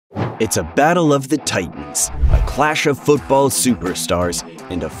It's a battle of the titans, a clash of football superstars,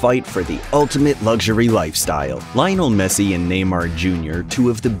 and a fight for the ultimate luxury lifestyle. Lionel Messi and Neymar Jr., two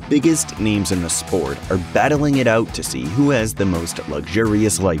of the biggest names in the sport, are battling it out to see who has the most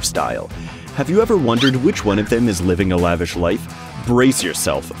luxurious lifestyle. Have you ever wondered which one of them is living a lavish life? Brace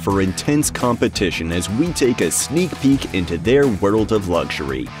yourself for intense competition as we take a sneak peek into their world of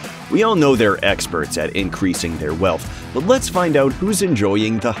luxury. We all know they're experts at increasing their wealth, but let's find out who's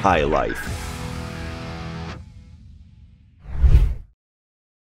enjoying the high life.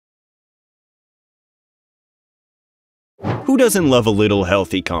 Who doesn't love a little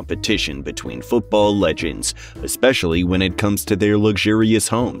healthy competition between football legends, especially when it comes to their luxurious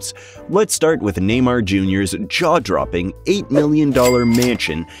homes? Let's start with Neymar Jr.'s jaw-dropping $8 million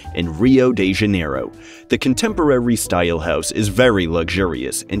mansion in Rio de Janeiro. The contemporary style house is very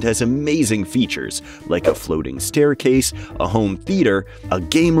luxurious and has amazing features like a floating staircase, a home theater, a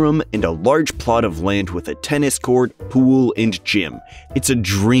game room, and a large plot of land with a tennis court, pool, and gym. It's a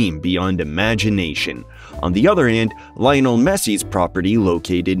dream beyond imagination. On the other hand, Lionel Messi's property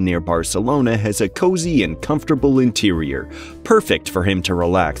located near Barcelona has a cozy and comfortable interior, perfect for him to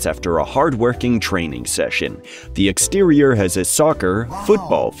relax after a hard-working training session. The exterior has a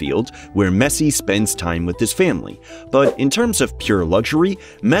football field where Messi spends time with his family. But in terms of pure luxury,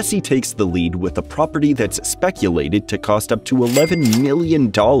 Messi takes the lead with a property that's speculated to cost up to $11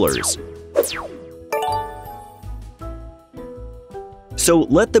 million. So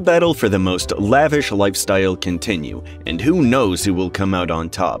let the battle for the most lavish lifestyle continue, and who knows who will come out on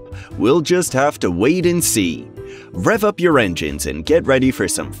top. We'll just have to wait and see. Rev up your engines and get ready for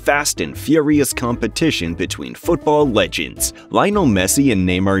some fast and furious competition between football legends. Lionel Messi and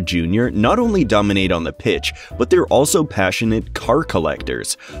Neymar Jr. not only dominate on the pitch, but they're also passionate car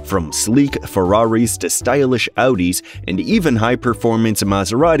collectors. From sleek Ferraris to stylish Audis and even high-performance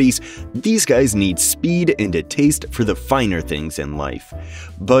Maseratis, these guys need speed and a taste for the finer things in life.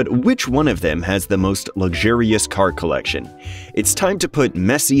 But which one of them has the most luxurious car collection? It's time to put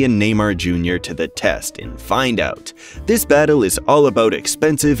Messi and Neymar Jr. to the test and find out. This battle is all about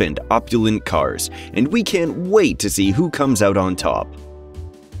expensive and opulent cars, and we can't wait to see who comes out on top.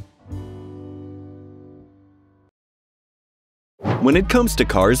 When it comes to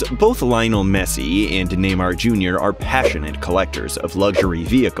cars, both Lionel Messi and Neymar Jr. are passionate collectors of luxury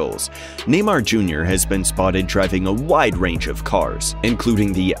vehicles. Neymar Jr. has been spotted driving a wide range of cars,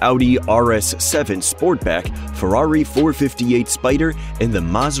 including the Audi RS7 Sportback, Ferrari 458 Spider, and the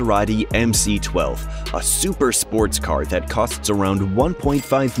Maserati MC12, a super sports car that costs around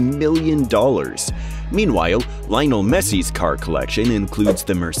 $1.5 million. Meanwhile, Lionel Messi's car collection includes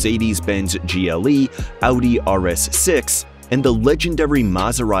the Mercedes-Benz GLE, Audi RS6, and the legendary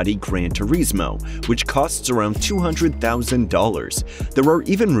Maserati Gran Turismo, which costs around $200,000. There are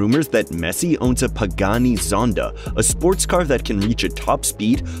even rumors that Messi owns a Pagani Zonda, a sports car that can reach a top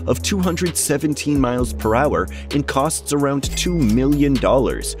speed of 217 miles per hour and costs around $2 million.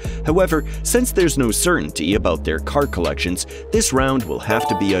 However, since there's no certainty about their car collections, this round will have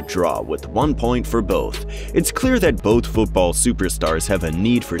to be a draw with 1 point for both. It's clear that both football superstars have a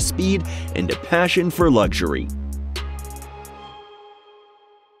need for speed and a passion for luxury.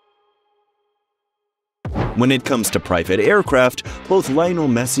 When it comes to private aircraft, both Lionel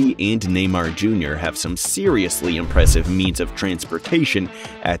Messi and Neymar Jr. have some seriously impressive means of transportation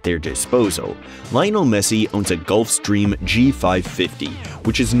at their disposal. Lionel Messi owns a Gulfstream G550,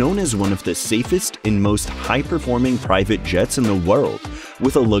 which is known as one of the safest and most high-performing private jets in the world.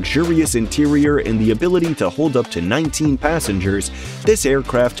 With a luxurious interior and the ability to hold up to 19 passengers, this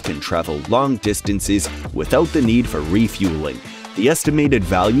aircraft can travel long distances without the need for refueling. The estimated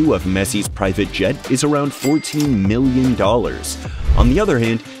value of Messi's private jet is around $14 million. On the other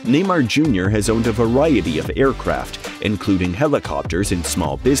hand, Neymar Jr. has owned a variety of aircraft, including helicopters and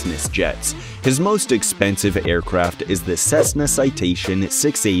small business jets. His most expensive aircraft is the Cessna Citation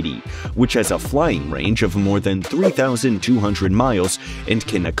 680, which has a flying range of more than 3,200 miles and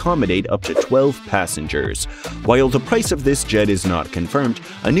can accommodate up to 12 passengers. While the price of this jet is not confirmed,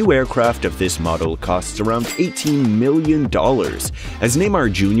 a new aircraft of this model costs around $18 million. As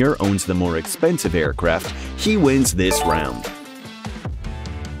Neymar Jr. owns the more expensive aircraft, he wins this round.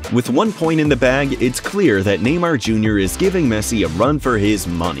 With 1 point in the bag, it's clear that Neymar Jr. is giving Messi a run for his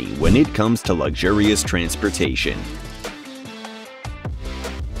money when it comes to luxurious transportation.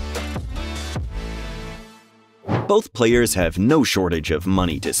 Both players have no shortage of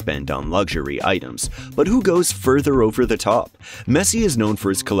money to spend on luxury items, but who goes further over the top? Messi is known for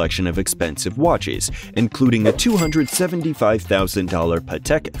his collection of expensive watches, including a $275,000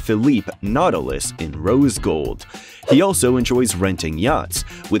 Patek Philippe Nautilus in rose gold. He also enjoys renting yachts,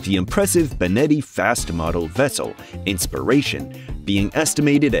 with the impressive Benetti Fast Model vessel, Inspiration, being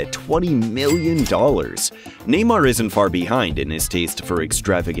estimated at $20 million. Neymar isn't far behind in his taste for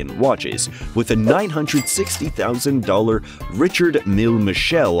extravagant watches, with a $960,000 Richard Mille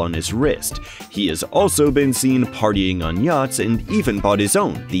Michel on his wrist. He has also been seen partying on yachts and even bought his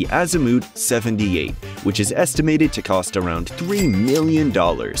own, the Azimut 78, which is estimated to cost around $3 million.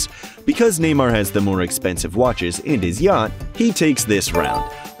 Because Neymar has the more expensive watches and his yacht, he takes this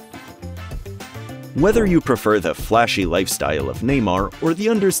round. Whether you prefer the flashy lifestyle of Neymar or the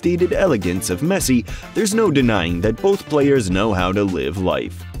understated elegance of Messi, there's no denying that both players know how to live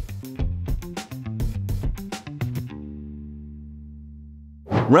life.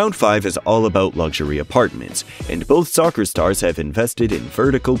 Round 5 is all about luxury apartments, and both soccer stars have invested in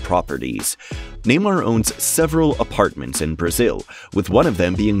vertical properties. Neymar owns several apartments in Brazil, with one of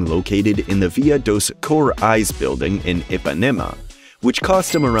them being located in the Via dos Corais building in Ipanema, which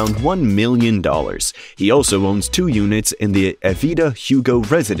cost him around $1 million. He also owns 2 units in the Evita Hugo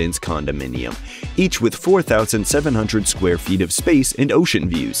Residence condominium, each with 4,700 square feet of space and ocean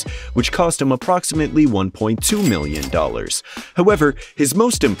views, which cost him approximately $1.2 million. However, his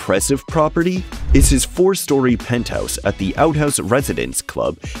most impressive property is his 4-story penthouse at the Outhouse Residence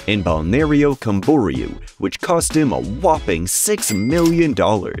Club in Balneário Camboriú, which cost him a whopping $6 million.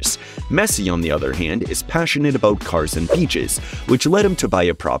 Messi, on the other hand, is passionate about cars and beaches, which led him to buy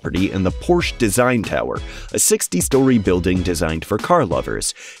a property in the Porsche Design Tower, a 60-story building designed for car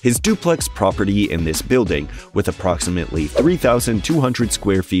lovers. His duplex property in this building, with approximately 3,200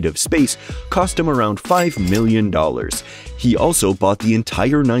 square feet of space, cost him around $5 million. He also bought the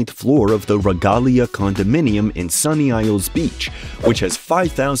entire 9th floor of the Regalia condominium in Sunny Isles Beach, which has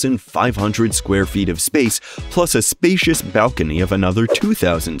 5,500 square feet of space, plus a spacious balcony of another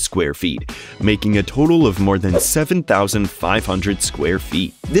 2,000 square feet, making a total of more than 7,500 square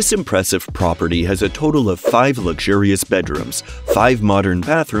feet. This impressive property has a total of 5 luxurious bedrooms, 5 modern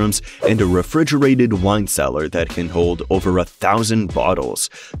bathrooms, and a refrigerated wine cellar that can hold over 1,000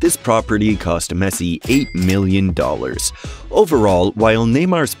 bottles. This property cost Messi $8 million. Overall, while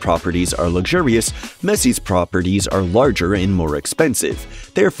Neymar's properties are luxurious, Messi's properties are larger and more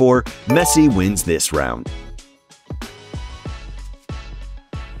expensive. Therefore, Messi wins this round.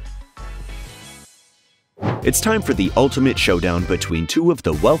 It's time for the ultimate showdown between 2 of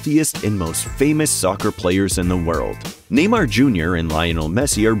the wealthiest and most famous soccer players in the world. Neymar Jr. and Lionel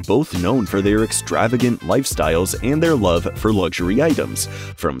Messi are both known for their extravagant lifestyles and their love for luxury items.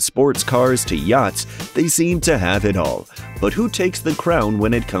 From sports cars to yachts, they seem to have it all. But who takes the crown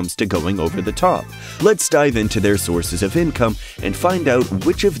when it comes to going over the top? Let's dive into their sources of income and find out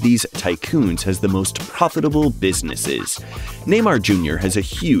which of these tycoons has the most profitable businesses. Neymar Jr. has a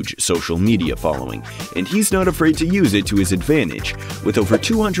huge social media following, and he's not afraid to use it to his advantage. With over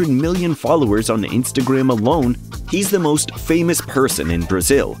 200 million followers on Instagram alone, he's the most famous person in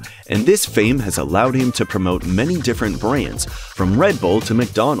Brazil, and this fame has allowed him to promote many different brands, from Red Bull to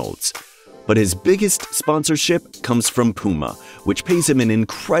McDonald's. But his biggest sponsorship comes from Puma, which pays him an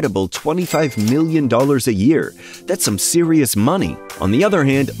incredible $25 million a year. That's some serious money. On the other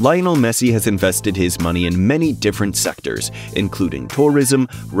hand, Lionel Messi has invested his money in many different sectors, including tourism,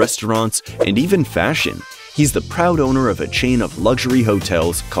 restaurants, and even fashion. He's the proud owner of a chain of luxury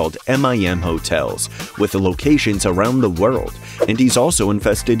hotels called MIM Hotels, with locations around the world, and he's also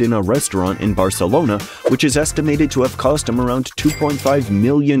invested in a restaurant in Barcelona, which is estimated to have cost him around $2.5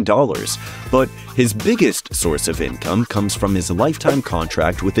 million. But his biggest source of income comes from his lifetime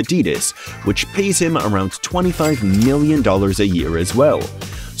contract with Adidas, which pays him around $25 million a year as well.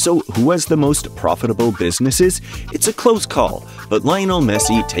 So who has the most profitable businesses? It's a close call, but Lionel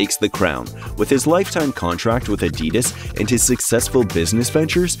Messi takes the crown. With his lifetime contract with Adidas and his successful business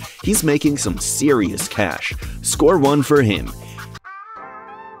ventures, he's making some serious cash. Score 1 for him.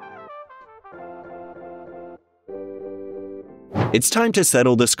 It's time to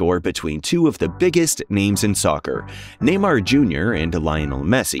settle the score between 2 of the biggest names in soccer, Neymar Jr. and Lionel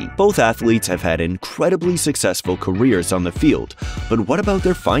Messi. Both athletes have had incredibly successful careers on the field, but what about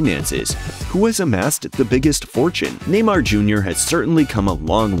their finances? Who has amassed the biggest fortune? Neymar Jr. has certainly come a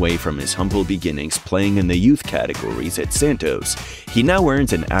long way from his humble beginnings playing in the youth categories at Santos. He now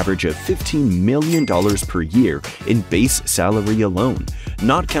earns an average of $15 million per year in base salary alone.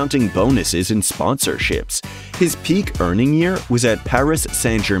 not counting bonuses and sponsorships. His peak earning year was at Paris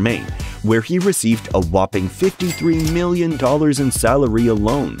Saint-Germain, where he received a whopping $53 million in salary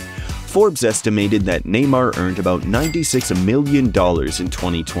alone. Forbes estimated that Neymar earned about $96 million in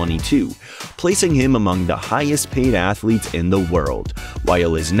 2022, placing him among the highest-paid athletes in the world,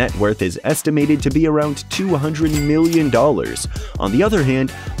 while his net worth is estimated to be around $200 million. On the other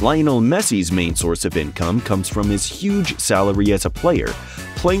hand, Lionel Messi's main source of income comes from his huge salary as a player.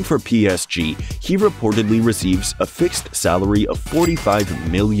 Playing for PSG, he reportedly receives a fixed salary of $45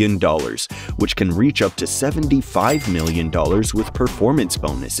 million, which can reach up to $75 million with performance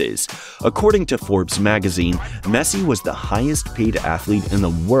bonuses. According to Forbes magazine, Messi was the highest-paid athlete in the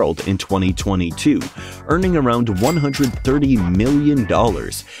world in 2022, earning around $130 million.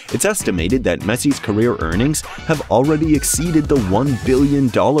 It's estimated that Messi's career earnings have already exceeded the $1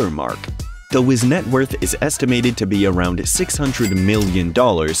 billion mark, though his net worth is estimated to be around $600 million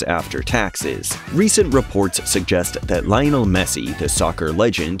after taxes. Recent reports suggest that Lionel Messi, the soccer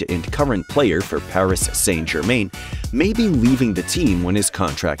legend and current player for Paris Saint-Germain, may be leaving the team when his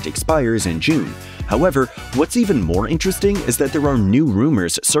contract expires in June. However, what's even more interesting is that there are new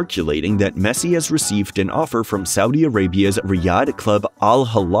rumors circulating that Messi has received an offer from Saudi Arabia's Riyadh club Al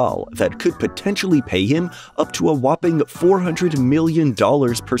Hilal that could potentially pay him up to a whopping $400 million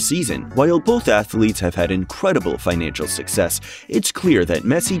per season. While both athletes have had incredible financial success, it's clear that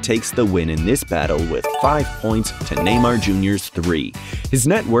Messi takes the win in this battle with 5 points to Neymar Jr.'s 3. His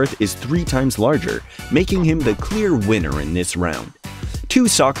net worth is 3 times larger, making him the clear winner in this round. Two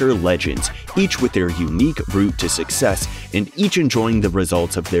soccer legends, each with their unique route to success and each enjoying the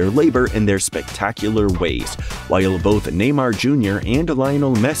results of their labor in their spectacular ways. While both Neymar Jr. and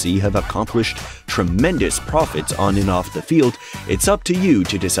Lionel Messi have accomplished tremendous profits on and off the field, it's up to you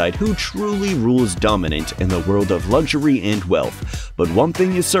to decide who truly rules dominant in the world of luxury and wealth. But one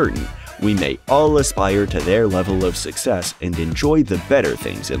thing is certain, we may all aspire to their level of success and enjoy the better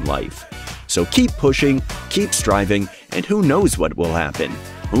things in life. So keep pushing, keep striving, and who knows what will happen.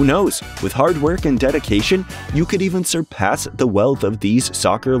 Who knows, with hard work and dedication, you could even surpass the wealth of these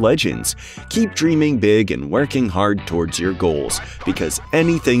soccer legends. Keep dreaming big and working hard towards your goals, because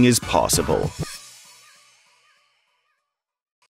anything is possible.